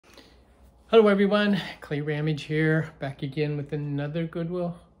Hello everyone, clayrammage here, back again with another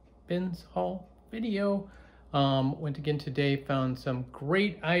Goodwill Bins Haul video. Went again today, found some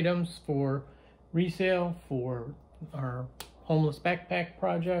great items for resale for our homeless backpack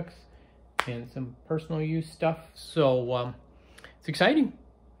projects and some personal use stuff. So it's exciting.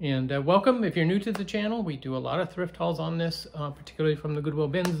 And welcome if you're new to the channel. We do a lot of thrift hauls on this, particularly from the Goodwill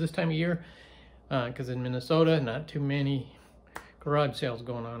bins this time of year, because in Minnesota, not too many garage sales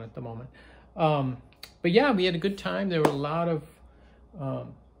going on at the moment. But yeah, we had a good time. There were a lot of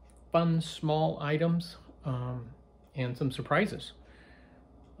fun small items and some surprises.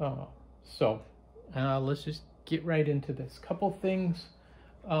 So let's just get right into this. Couple things.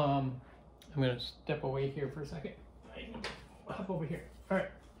 I'm going to step away here for a second. Hop over here. All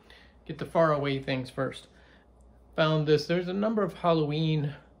right. Get the far away things first. Found this. There's a number of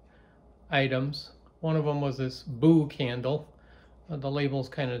Halloween items. One of them was this Boo candle. The label's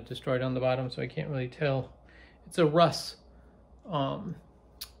kind of destroyed on the bottom, so I can't really tell. It's a Russ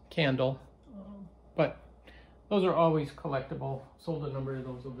candle, but those are always collectible. Sold a number of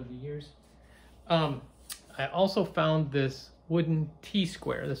those over the years. I also found this wooden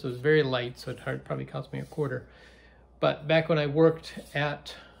T-square. This was very light, so it probably cost me $0.25. But back when I worked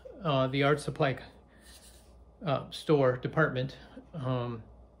at the art supply store department,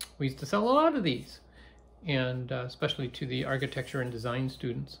 we used to sell a lot of these. And especially to the architecture and design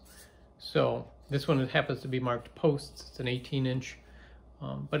students. So this one happens to be marked posts. It's an 18-inch,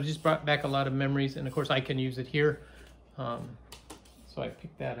 but it just brought back a lot of memories, and of course I can use it here. So I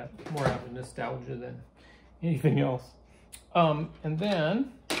picked that up more out of nostalgia than anything else. And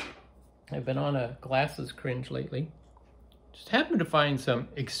then I've been on a glasses cringe lately. Just happened to find some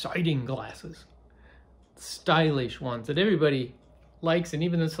exciting glasses, stylish ones that everybody likes, and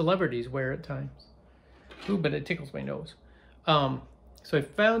even the celebrities wear at times. Ooh, but it tickles my nose. So I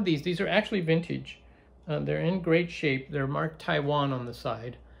found these. These are actually vintage. They're in great shape. They're marked Taiwan on the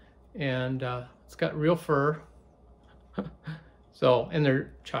side. And it's got real fur. So, and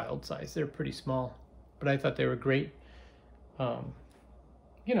they're child size. They're pretty small. But I thought they were great. You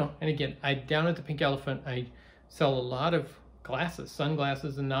know, and again, down at the Pink Elephant, I sell a lot of glasses,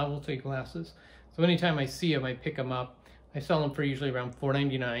 sunglasses and novelty glasses. So anytime I see them, I pick them up. I sell them for usually around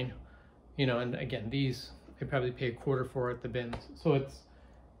 $4.99. You know, and again, these I probably pay $0.25 for at the bins. So it's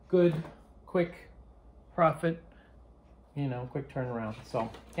good, quick profit, you know, quick turnaround. So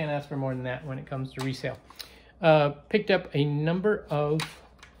can't ask for more than that when it comes to resale. Picked up a number of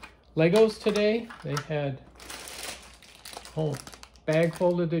Legos today. They had a whole bag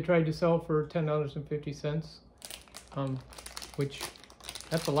full that they tried to sell for $10.50, which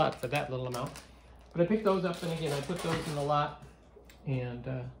that's a lot for that little amount. But I picked those up, and again, I put those in the lot and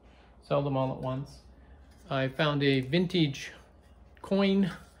sell them all at once. I found a vintage coin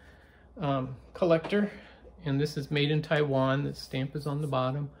collector, and this is made in Taiwan. The stamp is on the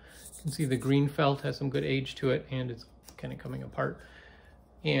bottom. You can see the green felt has some good age to it, and it's kind of coming apart.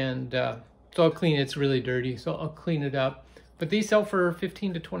 And so I'll clean it. It's really dirty, so I'll clean it up. But these sell for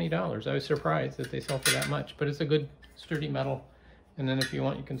 $15 to $20. I was surprised that they sell for that much, but it's a good sturdy metal. And then if you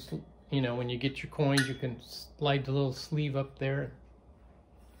want, you can, you know, when you get your coins, you can slide the little sleeve up there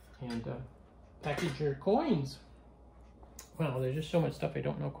and package your coins. Well, there's just so much stuff I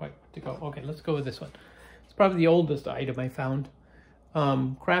don't know quite to go. Okay, let's go with this one. It's probably the oldest item I found.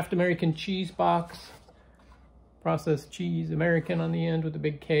 Kraft American cheese box. Processed cheese, American on the end with a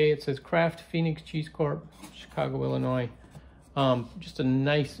big K. It says Kraft Phoenix Cheese Corp, Chicago, Illinois. Just a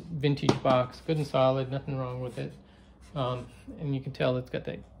nice vintage box, good and solid, nothing wrong with it. And you can tell it's got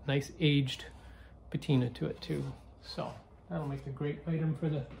that nice aged patina to it too. So that'll make a great item for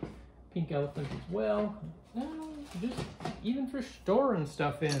the Pink Elephant as well. Just even for storing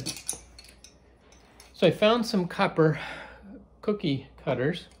stuff in. So I found some copper cookie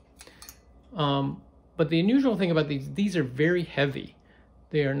cutters. But the unusual thing about these are very heavy.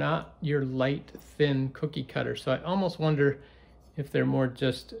 They are not your light, thin cookie cutters. So I almost wonder if they're more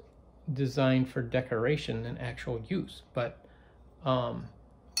just designed for decoration than actual use. But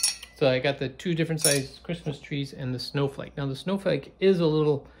so I got the 2 different size Christmas trees and the snowflake. Now the snowflake is a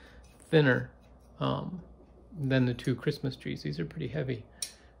little thinner than the 2 Christmas trees. These are pretty heavy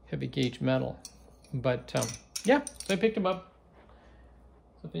gauge metal. But yeah, so I picked them up.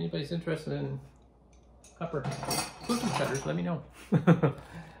 So if anybody's interested in copper cookie cutters, let me know.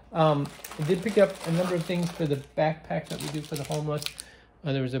 I did pick up a number of things for the backpack that we do for the homeless.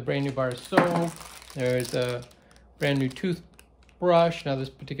 There was a brand new bar of soap. There's a brand new toothbrush. Now this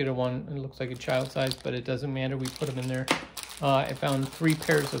particular one, it looks like a child size, but it doesn't matter. We put them in there. I found 3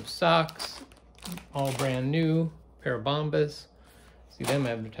 pairs of socks, all brand new. Pair of Bombas. See them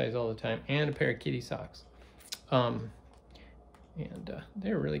advertised all the time. And a pair of kitty socks. They're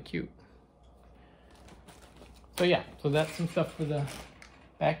really cute. So yeah, so that's some stuff for the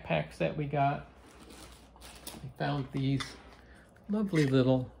backpacks that we got. I found these lovely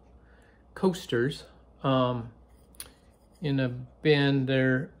little coasters in a bin.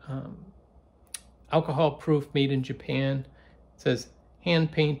 They're alcohol proof, made in Japan. It says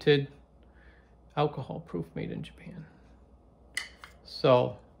hand painted, alcohol proof, made in Japan.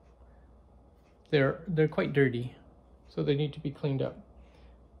 So they're quite dirty, so they need to be cleaned up.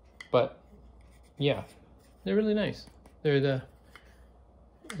 But yeah, they're really nice. They're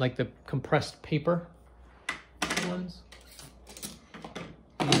like the compressed paper ones.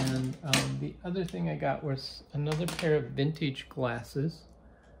 And the other thing I got was another pair of vintage glasses.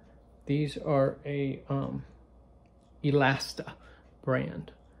 These are a Elasta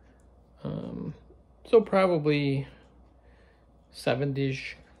brand. So probably 70s,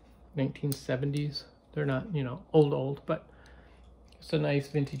 1970s. They're not, you know, old, but it's a nice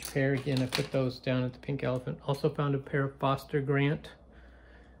vintage pair. Again, I put those down at the Pink Elephant. Also found a pair of Foster Grant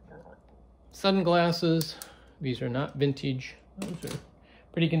sunglasses. These are not vintage. Those are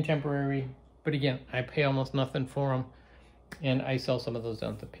pretty contemporary. But again, I pay almost nothing for them. And I sell some of those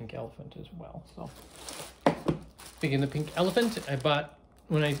down at the Pink Elephant as well. So, speaking of the Pink Elephant, I bought,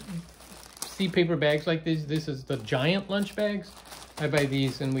 when I see paper bags like these, this is the giant lunch bags. I buy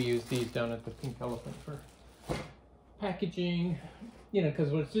these and we use these down at the Pink Elephant for packaging. You know,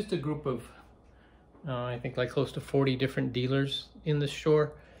 because it's just a group of, I think like close to 40 different dealers in the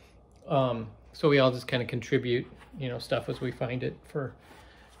store. So we all just kind of contribute, you know, stuff as we find it for,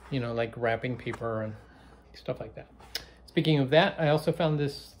 you know, like wrapping paper and stuff like that. Speaking of that, I also found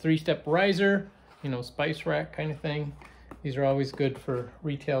this 3-step riser, you know, spice rack kind of thing. These are always good for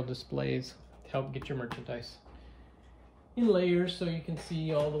retail displays to help get your merchandise in layers so you can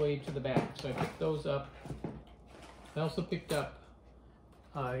see all the way to the back. So I picked those up. I also picked up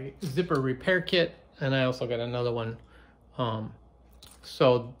a zipper repair kit, and I also got another one.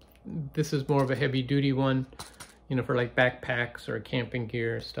 So this is more of a heavy duty one, you know, for like backpacks or camping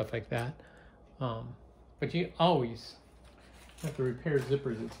gear, stuff like that. But you always have to repair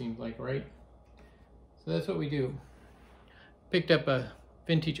zippers, it seems like, right? So that's what we do. Picked up a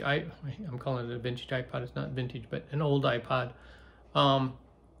vintage I'm calling it a vintage iPod. It's not vintage, but an old iPod.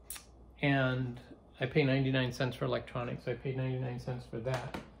 And I pay 99 cents for electronics. I paid 99 cents for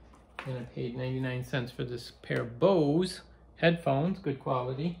that. And I paid 99 cents for this pair of Bose headphones, good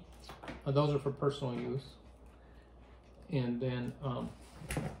quality. Those are for personal use. And then,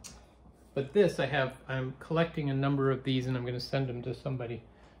 but this I'm collecting a number of these, and I'm going to send them to somebody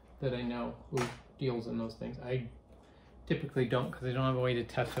that I know who deals in those things. I typically don't, because I don't have a way to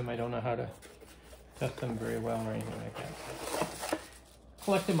test them. I don't know how to test them very well or anything like that. So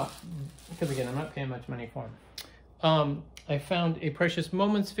collect them up, because again, I'm not paying much money for them. I found a Precious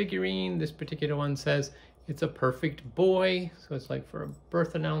Moments figurine. This particular one says it's a perfect boy, so it's like for a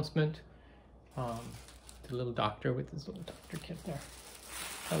birth announcement. The little doctor with his little doctor kit there.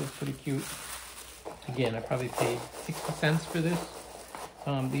 That was pretty cute. Again, I probably paid 60 cents for this.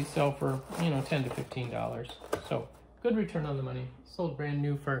 These sell for, you know, $10 to $15. So good return on the money. Sold brand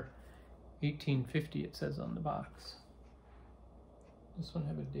new for $18.50, it says on the box. This one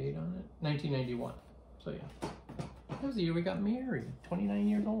have a date on it, 1991. So yeah, that was the year we got married, 29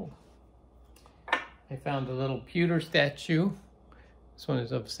 years old. I found a little pewter statue. This one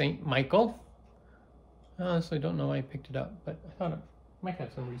is of St. Michael. I honestly don't know why I picked it up, but I thought it might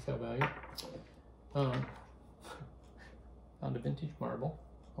have some resale value. Found a vintage marble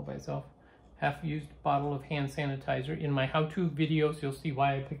all by itself. Half-used bottle of hand sanitizer. In my how-to videos, you'll see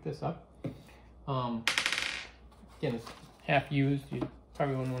why I picked this up. Again, it's half-used. You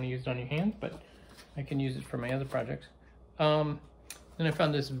probably wouldn't want to use it on your hands, but I can use it for my other projects. Then I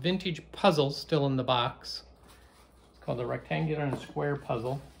found this vintage puzzle still in the box. It's called a rectangular and square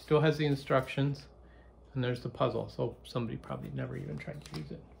puzzle. Still has the instructions, and there's the puzzle. So somebody probably never even tried to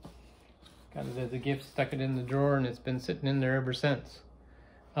use it. Got it as a gift, stuck it in the drawer, and it's been sitting in there ever since.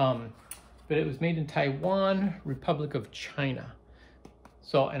 But it was made in Taiwan, Republic of China.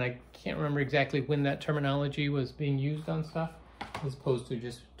 So, and I can't remember exactly when that terminology was being used on stuff, as opposed to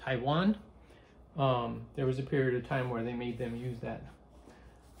just Taiwan. There was a period of time where they made them use that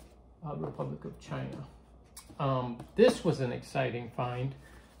Republic of China. This was an exciting find.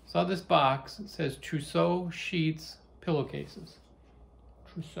 Saw this box. It says trousseau sheets pillowcases.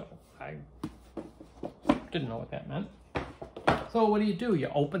 Trousseau. I didn't know what that meant. So what do? You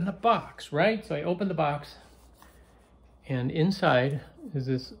open the box, right? So I opened the box, and inside is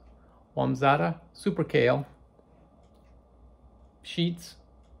this Wamsata Super Kale sheets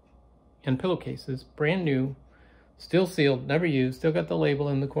and pillowcases, brand new, still sealed, never used, still got the label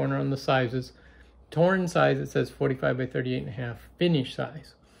in the corner on the sizes. Torn size, it says 45 by 38.5. Finish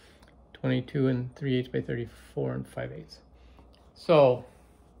size, 22 and 3/8 by 34 and 5/8. So,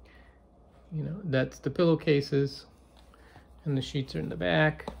 you know, that's the pillowcases, and the sheets are in the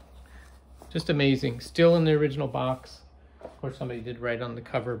back. Just amazing. Still in the original box. Of course, somebody did write on the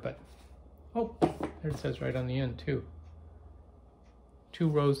cover, but oh, there it says right on the end too. 2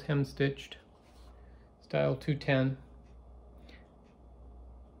 rows hem stitched, style 210,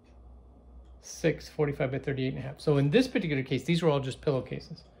 6 45 by 38.5. So in this particular case, these were all just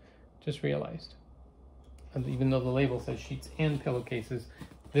pillowcases. Just realized. And even though the label says sheets and pillowcases,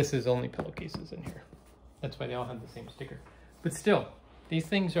 this is only pillowcases in here. That's why they all have the same sticker. But still, these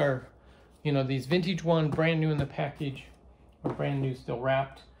things are, you know, these vintage one, brand new in the package, or brand new still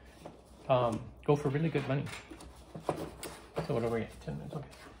wrapped, go for really good money. So what are we at? 10 minutes,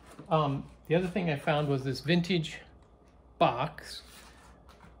 okay. The other thing I found was this vintage box,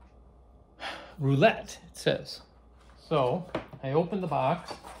 roulette, it says. So I opened the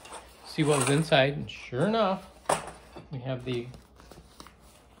box, see what was inside, and sure enough, we have the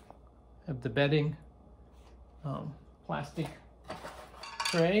bedding plastic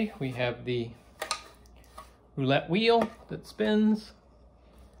tray. We have the roulette wheel that spins.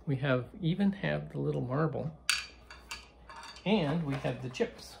 We even have the little marble, and we have the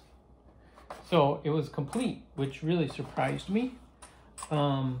chips. So it was complete, which really surprised me.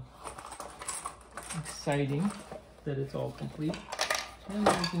 Exciting that it's all complete. And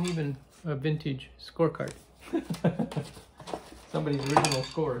there's even a vintage scorecard. Somebody's original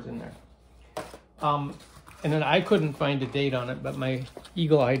score is in there. And then I couldn't find a date on it, but my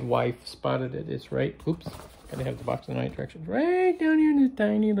eagle-eyed wife spotted it. It's right, oops, gotta have the box in the right direction. Right down here in this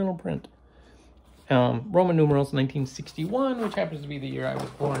tiny little print. Roman numerals 1961, which happens to be the year I was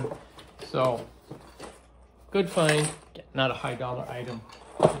born. So, good find. Not a high dollar item,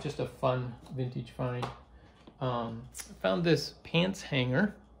 but just a fun vintage find. I found this pants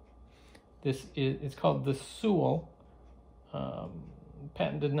hanger. It's called the Sewell,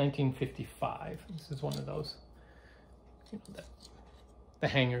 patented 1955. This is one of those, the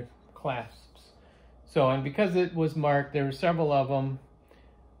hanger clasps. So, and because it was marked, there were several of them.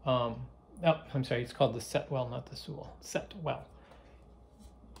 Oh, I'm sorry, it's called the Setwell, not the Sewell. Setwell.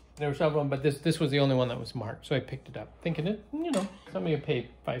 There were several of them, but this was the only one that was marked, so I picked it up, thinking it, you know, somebody would pay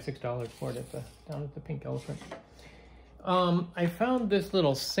 $5, $6 for it down at the Pink Elephant. I found this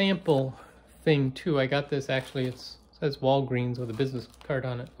little sample thing too. I got this actually. It says Walgreens with a business card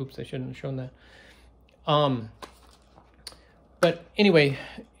on it. Oops, I shouldn't have shown that. But anyway,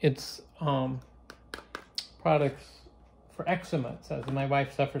 it's products for eczema, it says, and my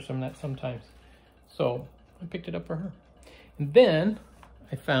wife suffers from that sometimes. So I picked it up for her. And then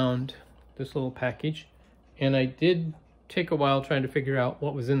I found this little package, and I did take a while trying to figure out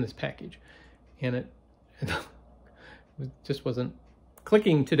what was in this package, and it just wasn't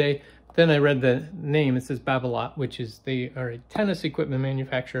clicking today. Then I read the name. It says Babolat, which is, they are a tennis equipment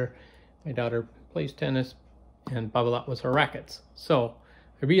manufacturer. My daughter plays tennis, and Babolat was her rackets. So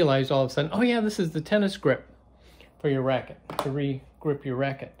I realized all of a sudden, oh yeah, this is the tennis grip for your racket, to re-grip your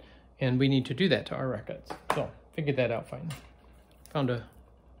racket. And we need to do that to our rackets. So figured that out finally. Found a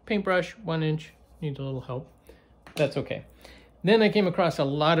paintbrush, 1 inch, needs a little help. That's okay. Then I came across a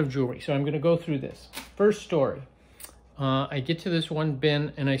lot of jewelry. So I'm gonna go through this. First story. I get to this one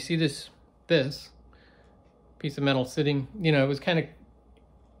bin and I see this piece of metal sitting, you know, it was kind of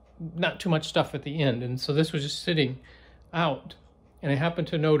not too much stuff at the end. And so this was just sitting out. And I happened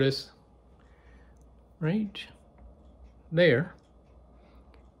to notice right there,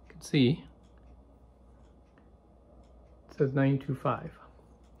 you can see, it says 925.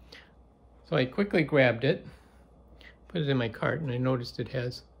 So I quickly grabbed it, put it in my cart, and I noticed it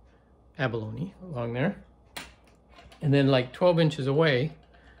has abalone along there. And then like 12 inches away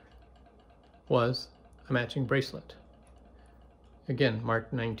was a matching bracelet. Again,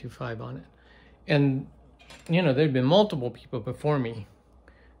 marked 925 on it. And, you know, there'd been multiple people before me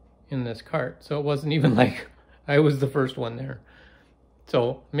in this cart. So it wasn't even like I was the first one there.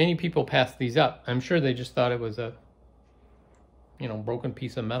 So many people passed these up. I'm sure they just thought it was a, you know, broken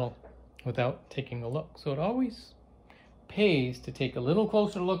piece of metal without taking a look. So it always pays to take a little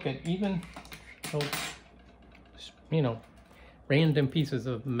closer look at even those, you know, random pieces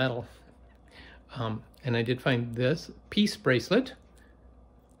of metal. And I did find this peace bracelet.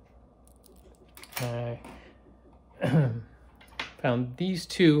 I found these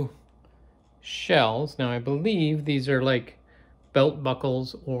two shells. Now I believe these are like belt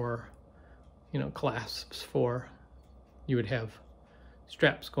buckles or, you know, clasps for, you would have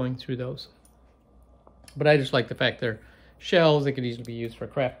straps going through those. But I just like the fact they're shells. They could easily be used for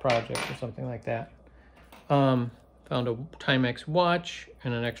craft projects or something like that. Found a Timex watch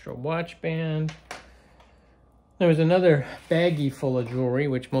and an extra watch band. There was another baggie full of jewelry,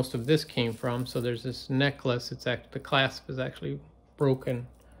 which most of this came from. So there's this necklace. It's actually, the clasp is actually broken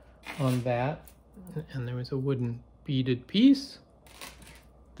on that. And there was a wooden beaded piece.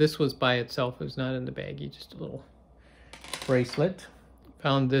 This was by itself. It was not in the baggie, just a little bracelet.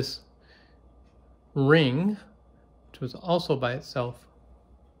 Found this ring, which was also by itself.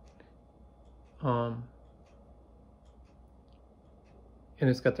 And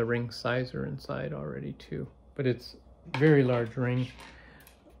it's got the ring sizer inside already too. But it's a very large ring.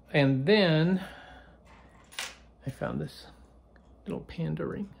 And then I found this little panda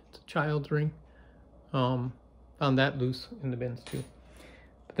ring. It's a child's ring. Found that loose in the bins too.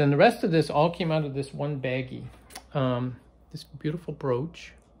 But then the rest of this all came out of this one baggie. This beautiful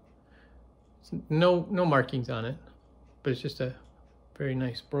brooch. No markings on it, but it's just a very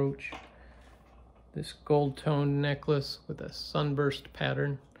nice brooch. This gold toned necklace with a sunburst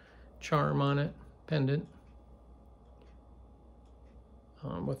pattern charm on it, pendant.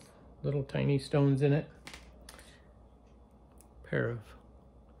 With little tiny stones in it. Pair of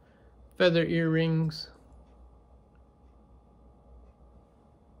feather earrings.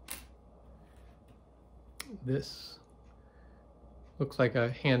 This looks like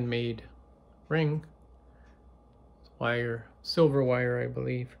a handmade ring. It's wire, silver wire, I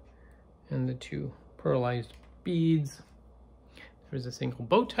believe. And the two pearlized beads. There's a single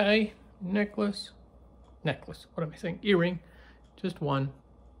bow tie necklace. What am I saying? Earring. Just one.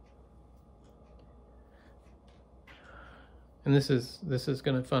 And this is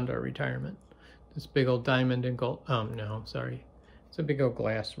going to fund our retirement. This big old diamond and gold. No, I'm sorry. It's a big old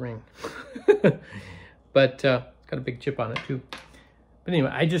glass ring. But it's got a big chip on it too. But anyway,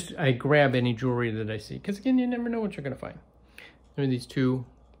 I grab any jewelry that I see, because again, you never know what you're going to find. There are these two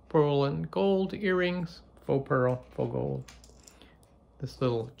pearl and gold earrings, faux pearl, faux gold. This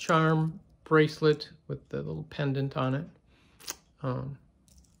little charm bracelet with the little pendant on it. Again,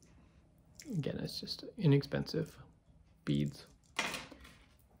 it's just inexpensive beads.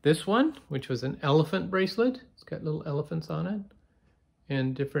 This one, which was an elephant bracelet, it's got little elephants on it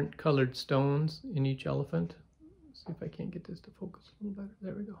and different colored stones in each elephant. Let's see if I can't get this to focus a little better.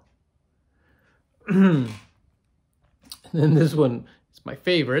 There we go. And then this one is my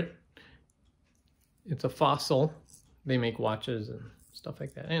favorite. It's a fossil. They make watches and stuff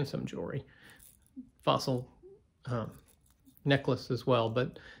like that, and some jewelry. Fossil necklace as well,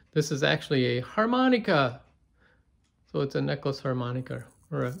 but this is actually a harmonica. So it's a necklace harmonica,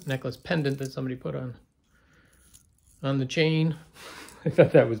 or a necklace pendant that somebody put on the chain. I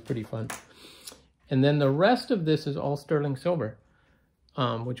thought that was pretty fun. And then the rest of this is all sterling silver,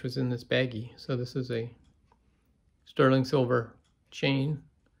 which was in this baggie. So this is a sterling silver chain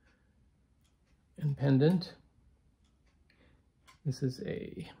and pendant. This is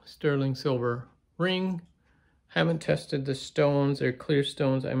a sterling silver ring. Haven't tested the stones. They're clear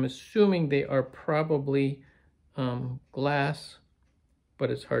stones. I'm assuming they are probably glass, but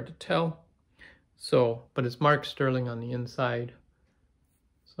it's hard to tell. So, but it's marked sterling on the inside.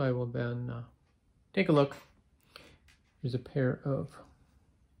 So I will then take a look. Here's a pair of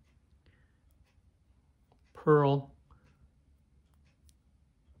pearl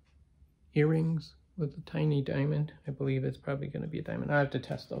earrings with a tiny diamond. I believe it's probably going to be a diamond. I have to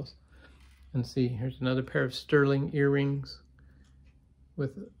test those and see. Here's another pair of sterling earrings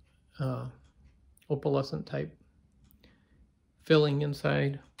with opalescent type filling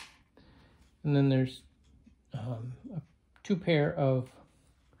inside. And then there's two pair of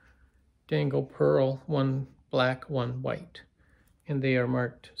dangle pearl, one black, one white, and they are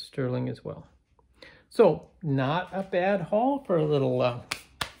marked sterling as well. So not a bad haul for a little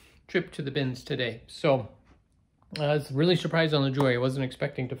trip to the bins today. So I was really surprised on the jewelry. I wasn't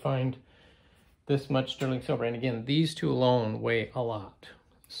expecting to find this much sterling silver. And again, these two alone weigh a lot.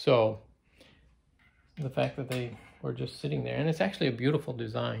 So the fact that they were just sitting there, and it's actually a beautiful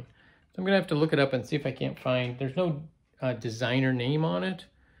design. So I'm gonna have to look it up and see if I can't find, there's no designer name on it.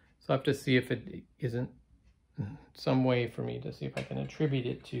 So I have to see if it isn't some way for me to see if I can attribute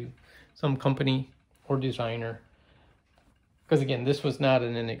it to some company or designer. Because again, this was not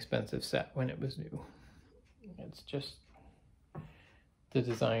an inexpensive set when it was new. It's just, the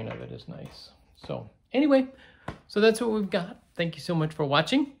design of it is nice. So anyway, so that's what we've got. Thank you so much for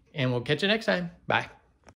watching, and we'll catch you next time. Bye.